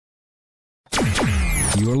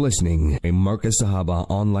You're listening to a Marcus Sahaba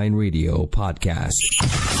online radio podcast.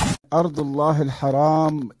 أرض الله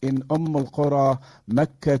الحرام in al-Qura,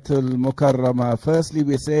 Makkah al-Mukarramah. Firstly,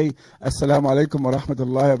 we say Assalamu alaikum wa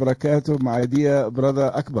rahmatullahi wa barakatuh, my dear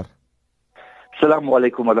brother Akbar. Assalamu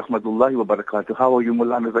alaikum wa rahmatullahi wa barakatuh. How are you,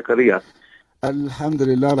 Mulana Zakaria?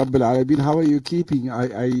 Alhamdulillah Rabbil Alameen. How are you keeping?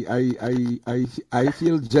 I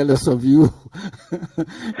feel jealous of you.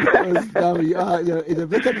 Because now you are in a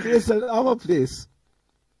better place than our place.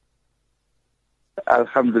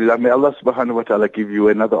 Alhamdulillah. May Allah subhanahu wa ta'ala give you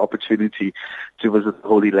another opportunity to visit the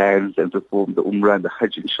Holy Lands and perform the Umrah and the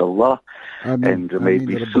Hajj, inshallah. And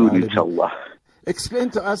maybe soon, inshallah.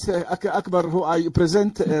 Explain to us, Akbar, who are you?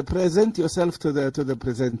 Present yourself to the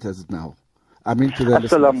presenters now. I mean to the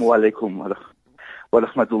Assalamu alaikum wa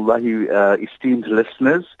rahmatullahi, esteemed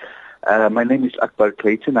listeners. My name is Akbar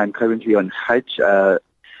Clayton. I'm currently on Hajj.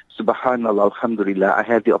 Subhanallah, alhamdulillah. I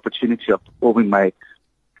had the opportunity of performing my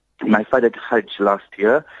father Hajj last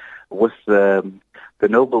year with the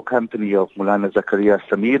noble company of Mulana Zakaria,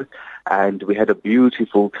 Samir, and we had a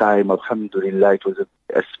beautiful time, alhamdulillah. It was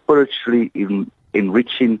a spiritually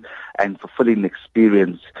enriching and fulfilling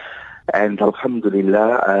experience. And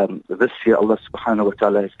alhamdulillah, this year Allah subhanahu wa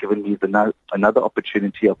ta'ala has given me another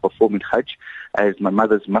opportunity of performing Hajj as my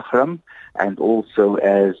mother's mahram, and also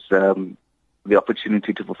as the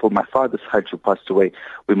opportunity to perform my father's Hajj who passed away.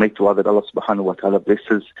 We make dua that Allah subhanahu wa ta'ala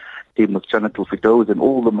blesses him with Jannatul Firdaus and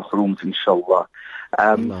all the mahrooms, inshallah.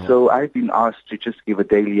 So I've been asked to just give a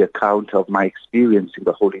daily account of my experience in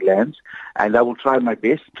the Holy Lands, and I will try my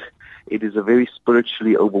best. It is a very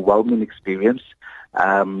spiritually overwhelming experience.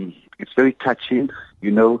 It's very touching.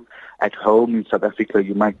 You know, at home in South Africa,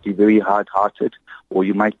 you might be very hard-hearted, or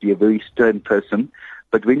you might be a very stern person.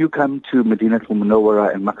 But when you come to Madinatul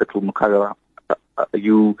Munawwara and Makkatul Mukarramah,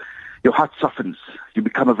 your heart softens. You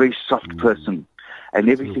become a very soft person, and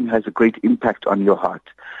everything has a great impact on your heart.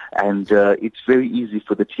 And it's very easy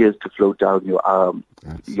for the tears to flow down your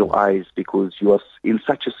eyes, because you are in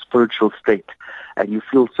such a spiritual state, and you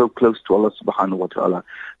feel so close to Allah subhanahu wa ta'ala.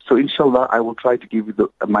 So inshallah, I will try to give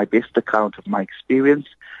you my best account of my experience.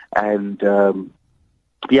 And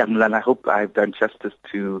Mulan, I hope I've done justice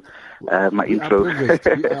to my intro.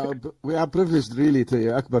 We are privileged really,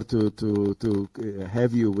 to Akbar, to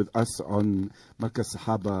have you with us on Marcus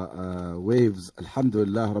Sahaba waves.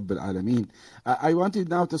 Alhamdulillah Rabbil Alameen. I wanted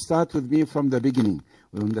now to start with me from the beginning,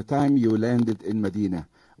 from the time you landed in Medina.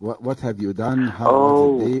 What have you done? How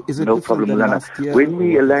was it? Is it no problem, Mulana. When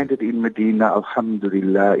we landed in Medina,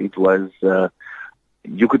 alhamdulillah, it was...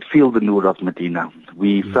 you could feel the nur of Medina.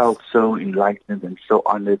 We felt so enlightened and so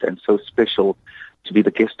honored and so special to be the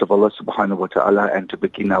guest of Allah subhanahu wa ta'ala and to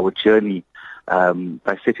begin our journey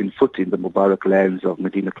by setting foot in the Mubarak lands of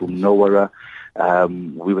Madinatul Munawwara.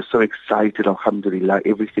 We were so excited, alhamdulillah.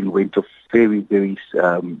 Everything went off very, very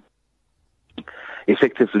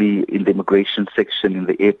effectively in the immigration section in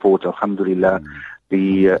the airport, alhamdulillah.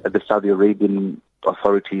 The Saudi Arabian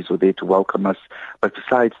authorities were there to welcome us. But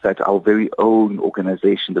besides that, our very own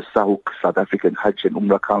organization, the SAUC, South African Hajj and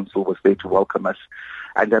Umrah Council, was there to welcome us.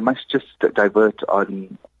 And I must just divert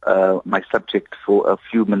on my subject for a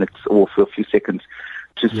few minutes or for a few seconds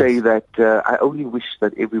to say that I only wish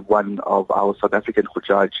that every one of our South African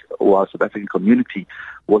Hujjaj or our South African community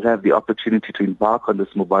will have the opportunity to embark on this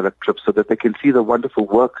Mubarak trip so that they can see the wonderful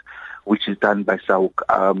work which is done by SAUC.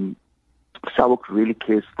 SAUC really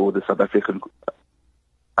cares for the South African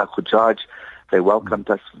Hujjaj. They welcomed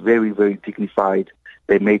us very, very dignified.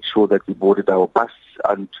 They made sure that we boarded our bus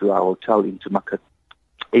onto our hotel into Makkah,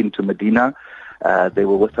 into Medina. They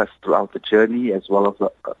were with us throughout the journey as well as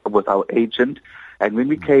with our agent. And when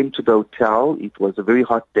we came to the hotel, it was a very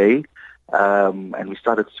hot day, and we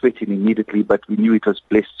started sweating immediately, but we knew it was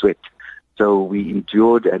blessed sweat. So we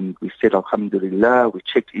endured and we said, alhamdulillah, we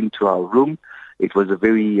checked into our room. It was a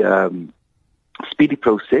very speedy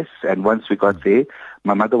process, and once we got there,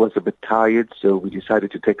 my mother was a bit tired, so we decided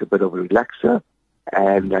to take a bit of a relaxer,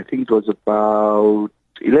 and I think it was about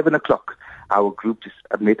 11 o'clock. Our group just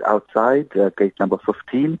met outside gate number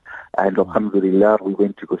 15, and alhamdulillah, we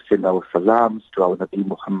went to go send our salams to our Nabi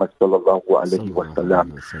Muhammad sallallahu alayhi wa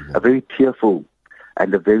sallam. A very tearful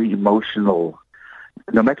and a very emotional.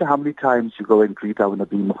 No matter how many times you go and greet our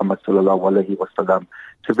Nabi Muhammad sallallahu alayhi wa sallam,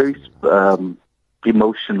 it's a very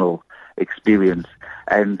emotional experience.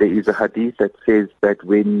 And there is a hadith that says that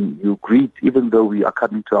when you greet, even though we are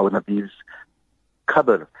coming to our Nabi's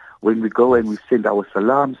qabr, when we go and we send our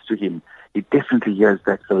salams to him, he definitely hears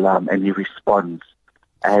that salam and he responds.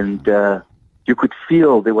 And you could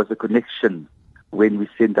feel there was a connection when we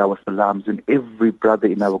sent our salams, and every brother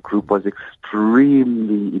in our group was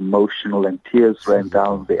extremely emotional and tears ran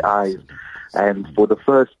down their eyes. And for the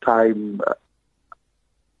first time,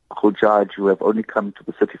 Hujjaj, who have only come to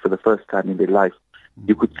the city for the first time in their life,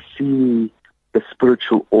 you could see the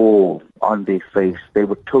spiritual awe on their face. They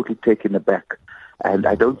were totally taken aback, and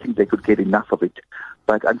I don't think they could get enough of it.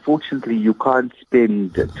 But unfortunately, you can't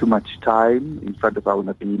spend too much time in front of our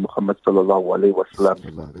Nabi Muhammad sallallahu alaihi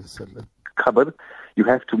wasallam. Qabr. You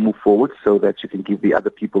have to move forward so that you can give the other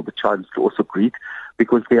people the chance to also greet,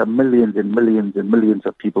 because there are millions and millions and millions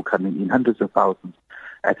of people coming in, hundreds of thousands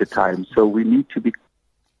at a time. So we need to be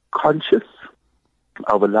conscious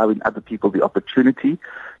of allowing other people the opportunity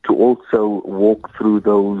to also walk through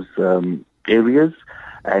those areas.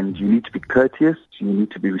 And you need to be courteous, you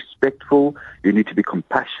need to be respectful, you need to be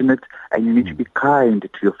compassionate, and you need to be kind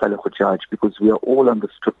to your fellow Hujjaj, because we are all on the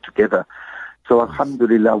strip together. So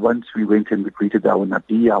alhamdulillah, once we went and we greeted our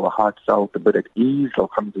Nabi, our hearts felt a bit at ease,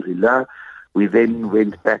 alhamdulillah. We then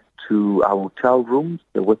went back to our hotel rooms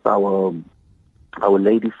with our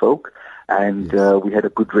lady folk, and we had a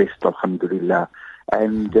good rest, alhamdulillah.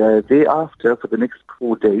 And thereafter, for the next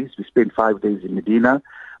 4 days, we spent 5 days in Medina.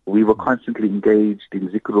 We were constantly engaged in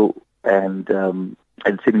zikr and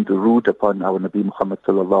sending the route upon our Nabi Muhammad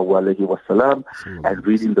sallallahu alaihi wasallam, and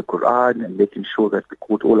reading the Quran and making sure that we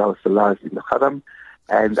caught all our salahs in the haram.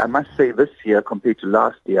 And I must say, this year compared to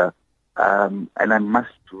last year, and I must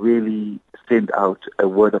really send out a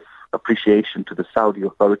word of appreciation to the Saudi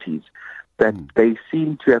authorities, that they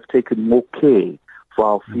seem to have taken more care for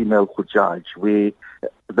our female Hujjaj, where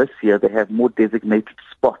this year they have more designated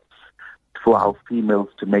spots for our females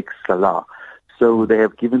to make salah. So they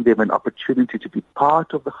have given them an opportunity to be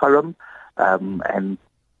part of the haram, and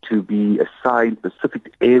to be assigned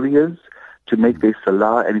specific areas to make their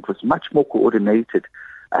salah, and it was much more coordinated.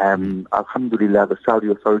 Alhamdulillah, the Saudi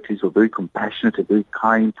authorities were very compassionate and very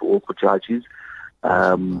kind to all Hujjajis,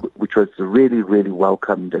 which was really, really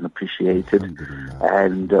welcomed and appreciated.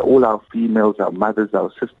 And all our females, our mothers,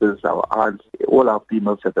 our sisters, our aunts, all our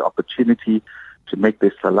females had the opportunity to make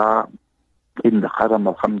their salah in the haram,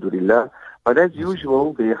 alhamdulillah. But as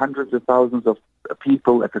usual, there are hundreds of thousands of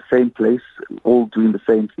people at the same place, all doing the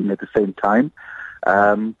same thing at the same time.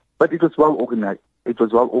 But it was well organized. It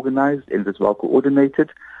was well organized and it was well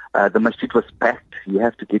coordinated. The masjid was packed. You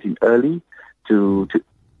have to get in early to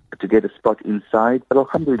get a spot inside. But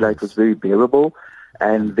alhamdulillah, it was very bearable.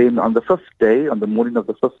 And then on the 5th day, on the morning of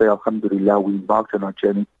the 5th day, alhamdulillah, we embarked on our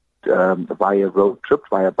journey via road trip,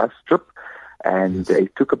 via bus trip. And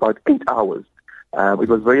it took about 8 hours. It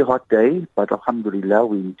was a very hot day, but alhamdulillah,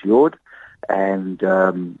 we endured. And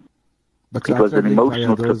it was an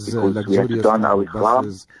emotional trip because we had to don our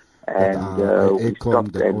ihram, and we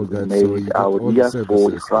stopped and we made our niyah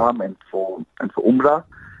for ihram and for umrah.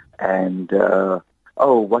 And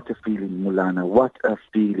oh, what a feeling, Mulana! What a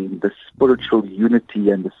feeling! The spiritual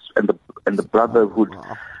unity and the brotherhood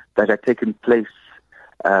that had taken place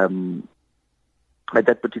at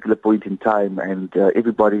that particular point in time, and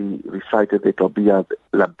everybody recited the Talbiyah,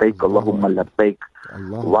 Labbaik Allahumma Labbaik.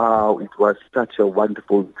 Wow, it was such a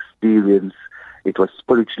wonderful experience. It was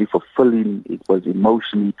spiritually fulfilling. It was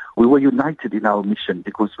emotionally. We were united in our mission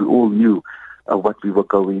because we all knew what we were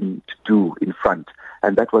going to do in front,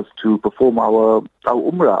 and that was to perform our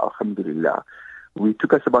Umrah, alhamdulillah. We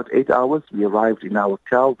took us about 8 hours. We arrived in our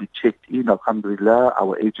hotel. We checked in, alhamdulillah.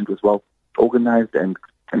 Our agent was well organized and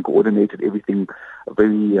coordinated everything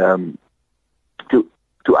very,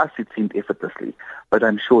 to us it seemed effortlessly, but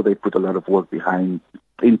I'm sure they put a lot of work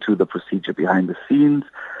into the procedure behind the scenes.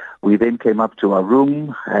 We then came up to our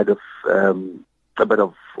room, had a bit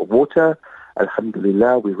of water,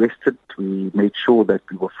 alhamdulillah, we rested, we made sure that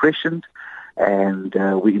we were freshened, and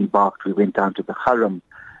we embarked. We went down to the haram,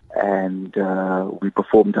 and we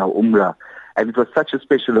performed our umrah, and it was such a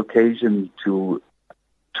special occasion to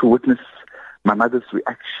witness my mother's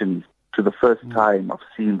reaction to the first time of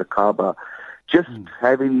seeing the Kaaba, just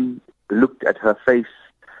having looked at her face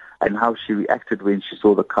and how she reacted when she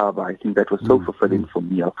saw the Kaaba. I think that was so fulfilling for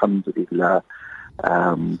me, alhamdulillah,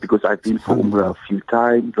 because I've been for Umrah a few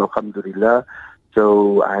times, alhamdulillah.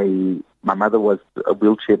 So my mother was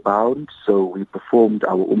wheelchair bound, so we performed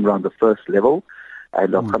our Umrah on the first level,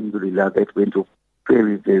 and alhamdulillah, that went off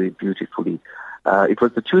very, very beautifully. It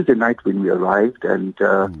was the Tuesday night when we arrived, and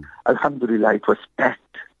alhamdulillah, it was packed.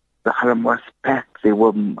 The haram was packed. There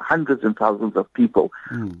were hundreds and thousands of people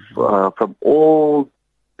from all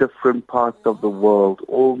different parts of the world,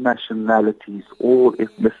 all nationalities, all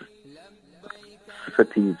ethnicities.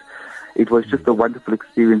 It was just a wonderful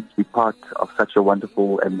experience to be part of such a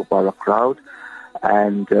wonderful and Mubarak crowd.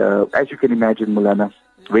 And as you can imagine, Mulana,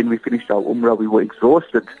 when we finished our Umrah, we were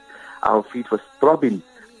exhausted. Our feet were throbbing,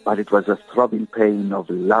 but it was a throbbing pain of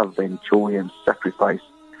love and joy and sacrifice,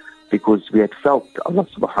 because we had felt Allah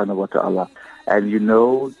subhanahu wa ta'ala. And you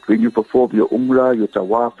know, when you perform your Umrah, your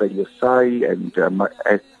Tawaf and your Sa'i, and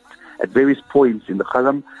at various points in the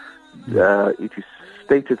Haram, it is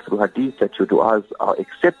stated through Hadith that your du'as are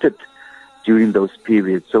accepted during those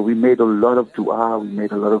periods. So we made a lot of dua. We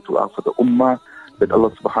made a lot of dua for the Ummah, that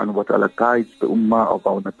Allah subhanahu wa ta'ala guides the Ummah of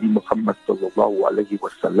our Nabi Muhammad sallallahu alayhi wa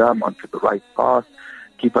sallam onto the right path,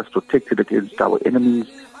 keep us protected against our enemies,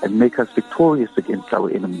 and make us victorious against our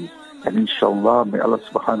enemies. And inshallah, may Allah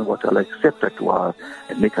subhanahu wa ta'ala accept that dua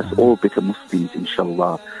and make us all better Muslims,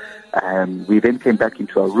 inshallah. And we then came back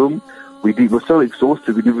into our room. We were so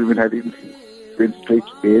exhausted, we didn't even have anything. Went straight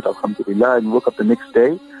to bed, alhamdulillah, and woke up the next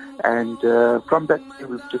day. And from that day,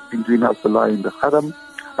 we've just been doing our salah in the Haram.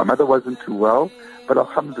 My mother wasn't too well, but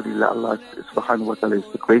alhamdulillah, Allah subhanahu wa ta'ala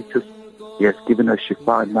is the greatest. He has given her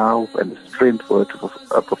shifa now and the strength for her to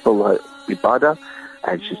fulfill her ibadah,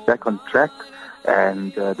 and she's back on track.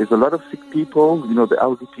 And there's a lot of sick people, you know, the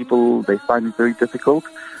elderly people, they find it very difficult.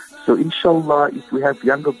 So inshallah, if we have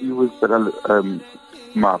younger viewers that are,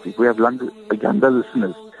 if we have younger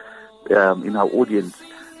listeners in our audience,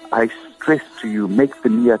 I stress to you, make the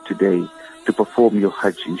niyyah today to perform your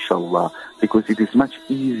Hajj, inshallah, because it is much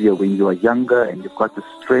easier when you are younger and you've got the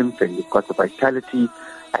strength and you've got the vitality.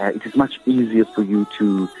 It is much easier for you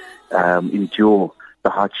to endure the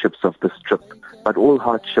hardships of this trip. But all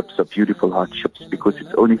hardships are beautiful hardships, because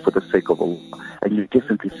it's only for the sake of Allah, and you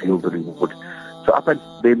definitely feel the reward. So up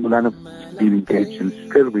until then, Mulana, been engaged in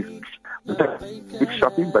still we keep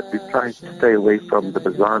shopping, but we try to stay away from the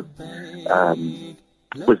bazaar.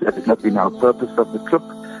 Because that has not been our purpose of the trip.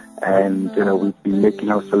 And we've been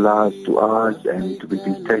making our salahs, du'as, and we've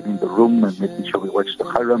been staying in the room and making sure we watch the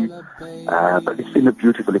Haram. But it's been a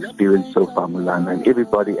beautiful experience so far, Mulana, and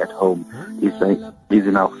everybody at home is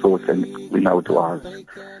in our thoughts and in our du'as.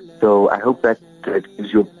 So I hope that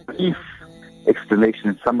gives you a brief explanation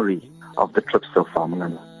and summary of the trip so far,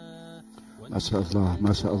 Mulana. MashaAllah,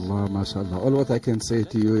 MashaAllah, MashaAllah. All what I can say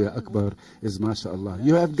to you, Ya Akbar, is MashaAllah.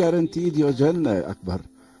 You have guaranteed your Jannah, Akbar.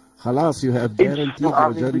 Khalas, you have guaranteed your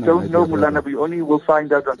Jannah. We don't know, Mulana. We only will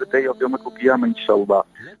find out on the day of Yawm al-Qiyamah, inshallah.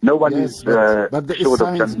 No one is but there sure is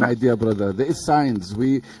signs, of Jannah. my dear brother. There is signs.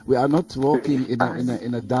 We are not walking in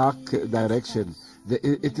a dark direction.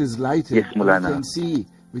 It is lighted. Yes, Mulana.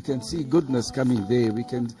 We can see goodness coming there. We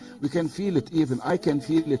can feel it even. I can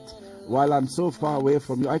feel it. While I'm so far away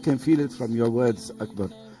from you, I can feel it from your words, Akbar.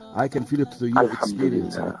 I can feel it through your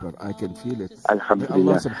experience, Akbar. I can feel it.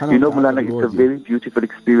 Alhamdulillah. You know, Mulana, it's a very beautiful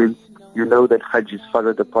experience. You know that Hajj is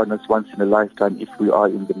followed upon us once in a lifetime if we are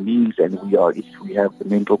in the means and if we have the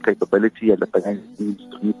mental capability and the financial means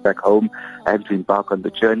to leave back home and to embark on the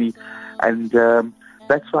journey. And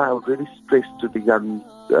that's why I would really stress to the young,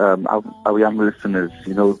 our young listeners,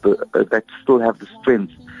 that still have the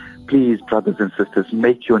strength. Please, brothers and sisters,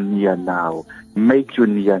 make your niyyah now. Make your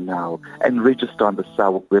niyyah now and register on the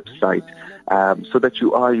Sawak website so that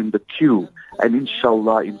you are in the queue. And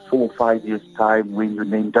inshallah, in 4 or 5 years' time, when your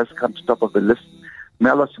name does come to top of the list,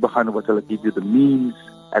 may Allah subhanahu wa ta'ala give you the means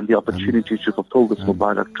and the opportunity to fulfill this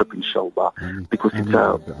Mubarak trip, inshallah. Because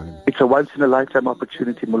it's a once-in-a-lifetime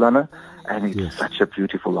opportunity, Mulana, and it's such a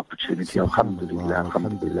beautiful opportunity. Alhamdulillah,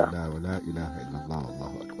 alhamdulillah.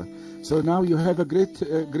 So now you have a great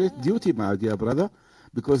duty, my dear brother,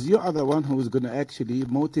 because you are the one who is going to actually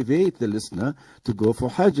motivate the listener to go for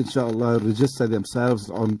Hajj, inshallah, register themselves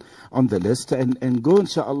on the list and go,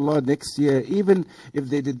 inshallah, next year, even if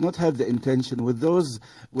they did not have the intention. With those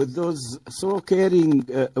so caring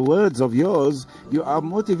words of yours, you are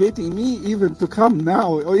motivating me even to come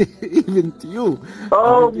now, or even to you.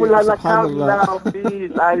 Oh, Mulana, come now,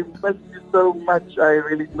 please. I miss you so much. I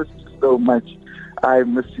really miss you so much. I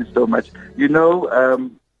miss you so much.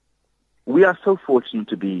 We are so fortunate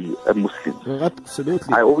to be a Muslim.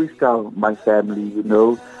 Absolutely. I always tell my family,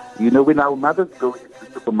 when our mothers go into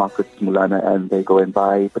the supermarkets, Mulana, and they go and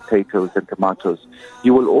buy potatoes and tomatoes,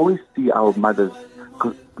 you will always see our mothers,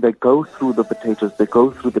 they go through the potatoes, they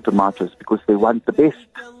go through the tomatoes because they want the best.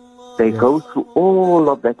 They go through all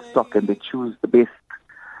of that stock and they choose the best.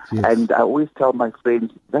 Yes. And I always tell my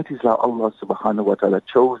friends, that is how Allah subhanahu wa ta'ala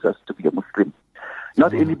chose us to be a Muslim.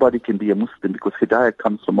 Not anybody can be a Muslim because Hidayah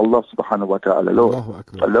comes from Allah subhanahu wa ta'ala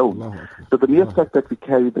alone. So the mere fact that we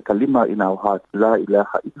carry the kalima in our heart, La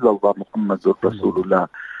ilaha illallah Muhammadur Rasulullah,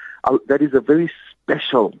 that is a very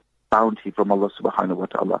special bounty from Allah subhanahu wa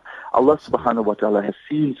ta'ala. Allah subhanahu wa ta'ala has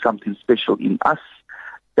seen something special in us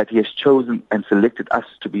that He has chosen and selected us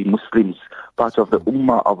to be Muslims, part of the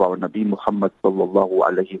Ummah of our Nabi Muhammad sallallahu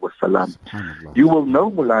alayhi wasallam. You will know,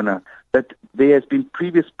 Mulana, that there has been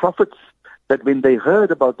previous prophets that when they heard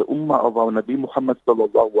about the Ummah of our Nabi Muhammad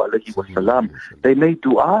sallallahu alayhi wasallam, they made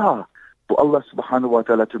dua for Allah subhanahu wa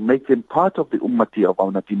ta'ala to make them part of the ummati of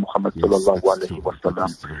our Nabi Muhammad sallallahu alayhi wasallam.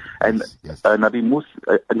 And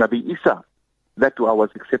Nabi Isa, that dua was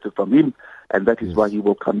accepted from him, and that is why he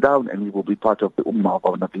will come down and he will be part of the ummah of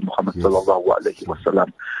our Nabi Muhammad sallallahu alayhi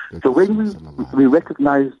wasallam. So when we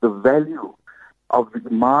recognize the value of the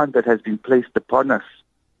iman that has been placed upon us,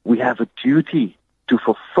 we have a duty to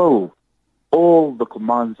fulfill all the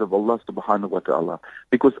commands of Allah subhanahu wa ta'ala.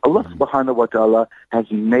 Because Allah subhanahu wa ta'ala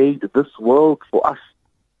has made this world for us,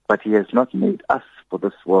 but He has not made us for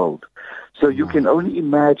this world. So you can only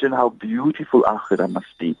imagine how beautiful Akhirah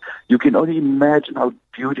must be. You can only imagine how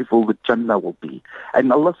beautiful the Jannah will be.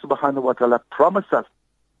 And Allah subhanahu wa ta'ala promised us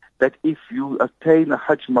that if you attain a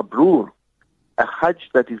Hajj Mabrur, a Hajj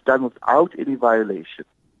that is done without any violation,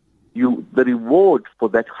 the reward for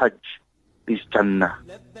that Hajj is Jannah.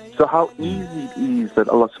 So how easy it is that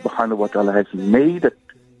Allah subhanahu wa ta'ala has made it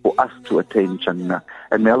for us to attain Jannah.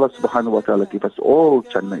 And may Allah subhanahu wa ta'ala give us all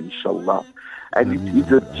Jannah, inshallah. And it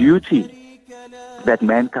is a duty that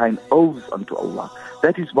mankind owes unto Allah.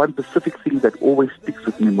 That is one specific thing that always sticks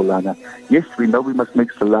with me, Mulana. Yes, we know we must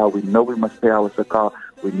make salah, we know we must pay our zakah,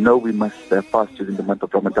 we know we must fast during the month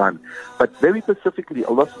of Ramadan. But very specifically,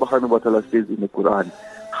 Allah subhanahu wa ta'ala says in the Quran,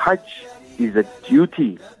 Hajj is a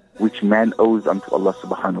duty which man owes unto Allah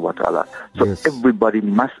subhanahu wa ta'ala. So everybody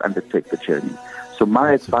must undertake the journey. So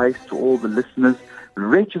my advice to all the listeners,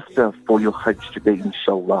 register for your Hajj today,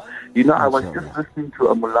 inshallah. You know, I was just listening to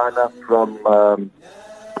a Mulana from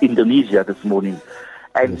Indonesia this morning,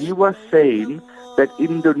 and he was saying that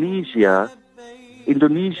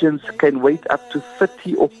Indonesians can wait up to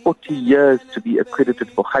 30 or 40 years to be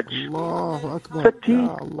accredited for Hajj. 30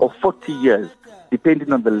 or 40 years,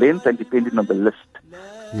 depending on the length and depending on the list.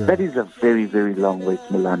 That is a very, very long wait,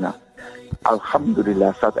 Mulana.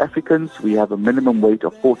 Alhamdulillah, South Africans, we have a minimum wait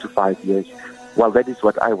of 4 to 5 years. Well, that is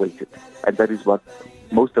what I waited, and that is what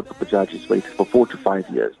most of the Bajajis waited for, 4 to 5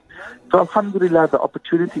 years. So Alhamdulillah, the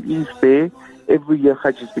opportunity is there. Every year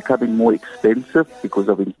Hajj is becoming more expensive because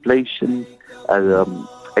of inflation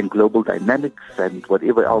and global dynamics and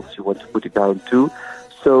whatever else you want to put it down to.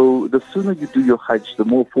 So the sooner you do your Hajj, the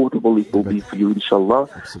more affordable it will be for you, inshallah,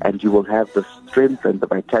 and you will have the strength and the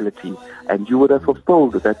vitality, and you would have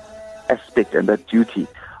fulfilled that aspect and that duty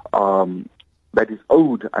that is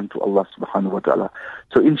owed unto Allah subhanahu wa ta'ala.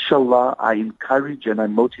 So inshallah, I encourage and I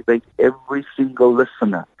motivate every single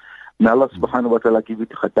listener. May Allah subhanahu wa ta'ala give you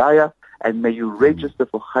the hidayah, and may you register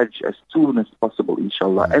for Hajj as soon as possible,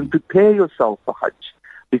 inshallah, and prepare yourself for Hajj,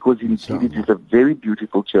 because indeed it is a very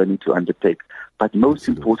beautiful journey to undertake. But most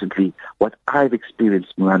importantly, what I've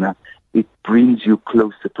experienced, Mulana, it brings you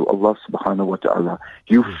closer to Allah subhanahu wa ta'ala.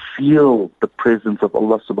 You feel the presence of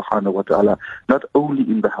Allah subhanahu wa ta'ala, not only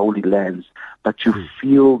in the holy lands, but you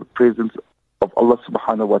feel the presence of Allah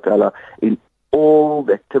subhanahu wa ta'ala in all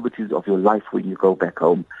the activities of your life when you go back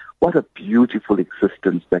home. What a beautiful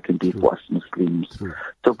existence that can be for us Muslims.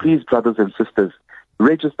 So please, brothers and sisters,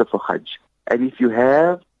 register for Hajj. And if you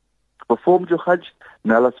have performed your Hajj,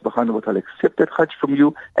 may Allah subhanahu wa ta'ala accept that Hajj from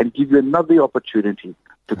you and give you another opportunity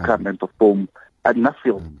to come and perform a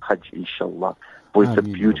nafil Hajj, inshallah. For it's a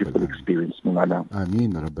beautiful experience, Mulana.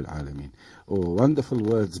 Ameen, Rabbil Alameen. Oh, wonderful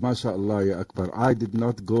words, mashallah, ya Akbar. I did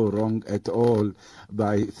not go wrong at all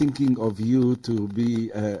by thinking of you to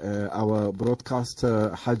be our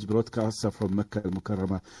broadcaster, Hajj broadcaster from Makkah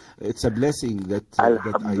al-Mukarramah. It's a blessing that I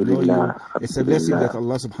know you. It's a blessing that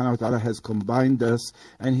Allah subhanahu wa ta'ala has combined us,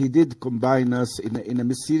 and He did combine us in a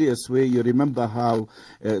mysterious way. You remember how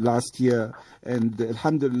last year, and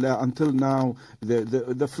alhamdulillah, until now,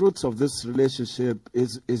 the fruits of this relationship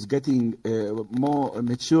is getting more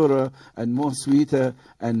mature and more sweeter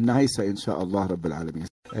and nicer, inshallah, Rabbil Alameen.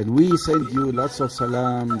 And we send you lots of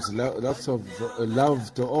salams, lots of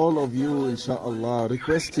love to all of you, inshallah,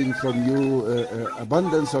 requesting from you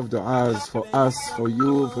abundance of du'as for us, for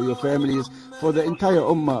you, for your families, for the entire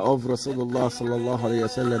ummah of Rasulullah sallallahu alayhi wa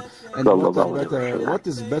sallam. And what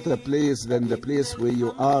is better place than the place where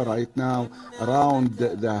you are right now, around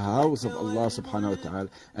the house of Allah subhanahu wa ta'ala.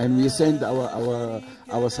 And we send our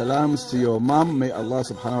salams to your mom. May Allah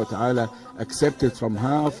subhanahu wa ta'ala accept it from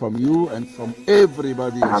her, from you, and from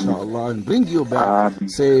everybody, inshallah, and bring you back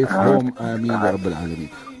safe home. Ameen, ya Rabbil Alameen.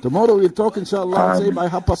 Tomorrow we'll talk, inshallah, and say bye,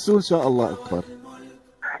 half past soon, inshallah, Akbar.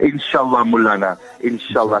 Inshallah, Mulana.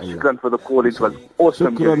 Inshallah. Shukran for the call. It was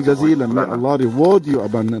awesome. Shukran jazeelan. May Allah reward you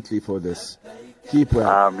abundantly for this. Keep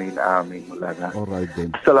well. Ameen, ameen, Mulana. All right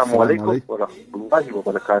then. Assalamu alaikum wa rahmatullahi wa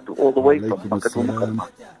barakatuh. All the way from Makkah to Mukarramah.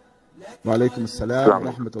 Wa alaikum assalam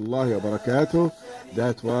wa rahmatullahi wa barakatuh.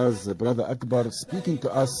 That was Brother Akbar speaking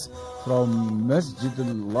to us from Masjid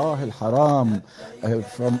Allah al-Haram,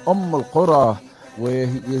 from al-Qura, where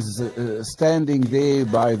he is standing there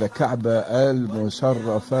by the Kaaba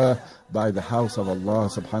al-Musharrafah, by the house of Allah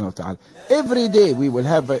subhanahu wa ta'ala. Every day we will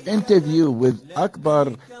have an interview with Akbar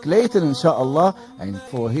Clayton, inshallah, and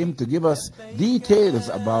for him to give us details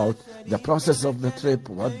about the process of the trip,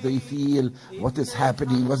 what they feel, what is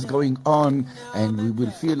happening, what's going on, and we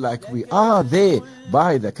will feel like we are there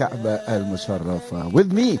by the Kaaba al-Musharrafah.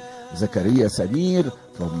 With me, Zakaria Samir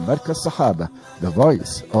from Markaz Sahaba, the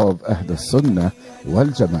voice of Ahl Sunnah wal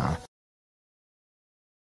Jama'ah.